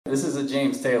This is a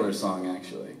James Taylor song,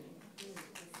 actually.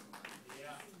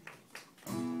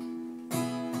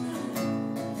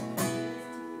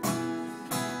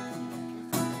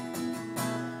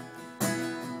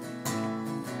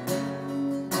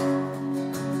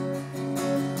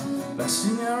 Last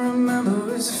thing I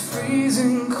remember is the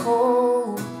freezing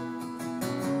cold,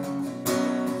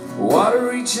 water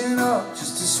reaching up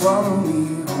just to swallow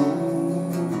me whole.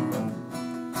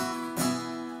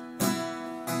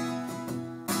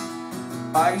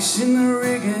 Ice in the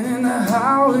rigging and the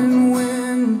howling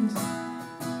wind,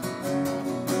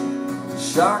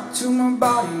 shock to my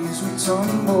body as we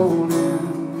tumbled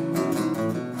in.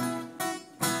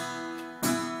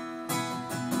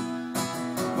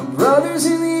 My brothers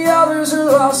and the others are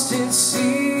lost at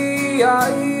sea. I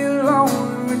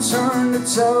alone return to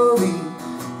tell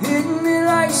thee, hidden in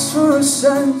ice for a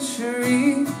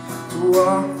century, to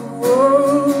walk the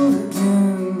world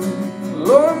again.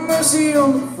 Lord have mercy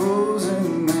on the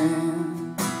frozen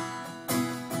man.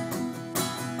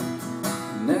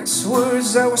 The next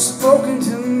words that were spoken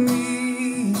to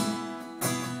me,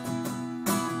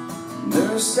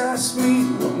 nurse asked me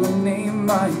what my name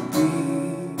might be.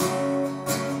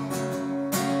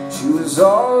 She was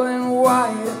all in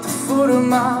white at the foot of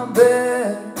my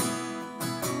bed.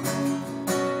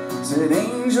 Said,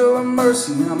 angel of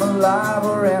mercy, I'm alive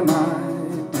or am I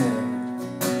dead?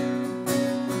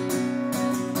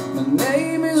 My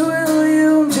name is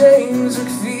William James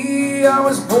McPhee. I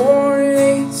was born in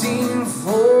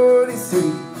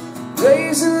 1843,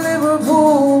 raised in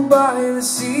Liverpool by the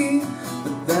sea,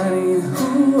 but that ain't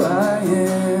who I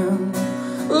am.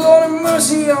 Lord have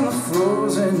mercy on the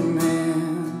frozen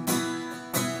man.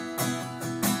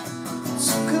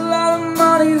 Took a lot of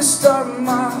money to start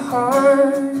my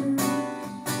heart,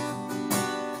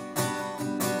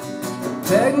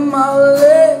 peg my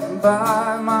leg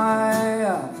by my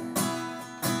eye.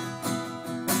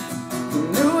 The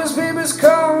newspapers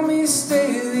call me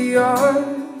state of the art.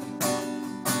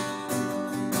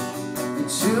 The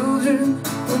children,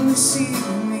 when they see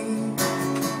me,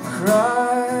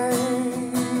 cry.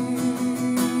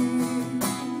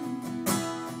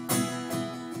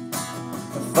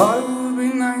 I thought it would be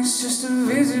nice just to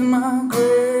visit my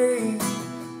grave,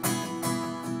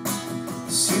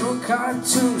 see what kind of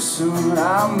tombstone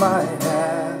I might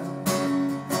have.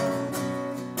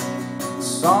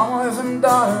 Saw my wife and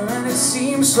daughter and it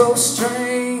seemed so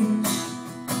strange,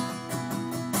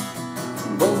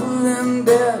 both of them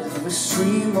dead of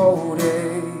extreme old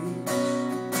age.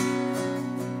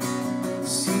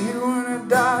 See it when I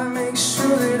die, make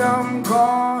sure that I'm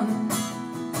gone.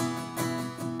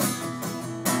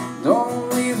 Don't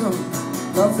leave them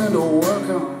nothing to work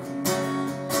on.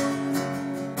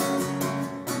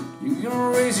 You can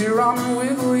raise your arm and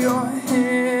wiggle your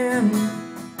hand.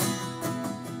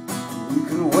 You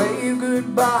can wave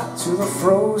goodbye to the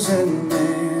frozen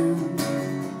man.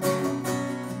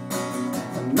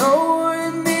 I know what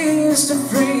it means to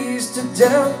freeze to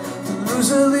death, to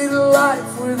lose a little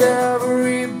life with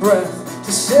every breath,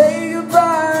 to say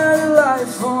goodbye to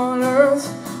life on earth,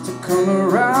 to come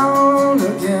around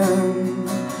again.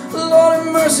 Lord have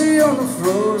mercy on the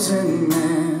frozen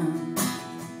man.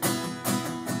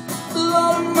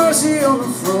 Lord have mercy on the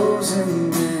frozen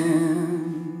man.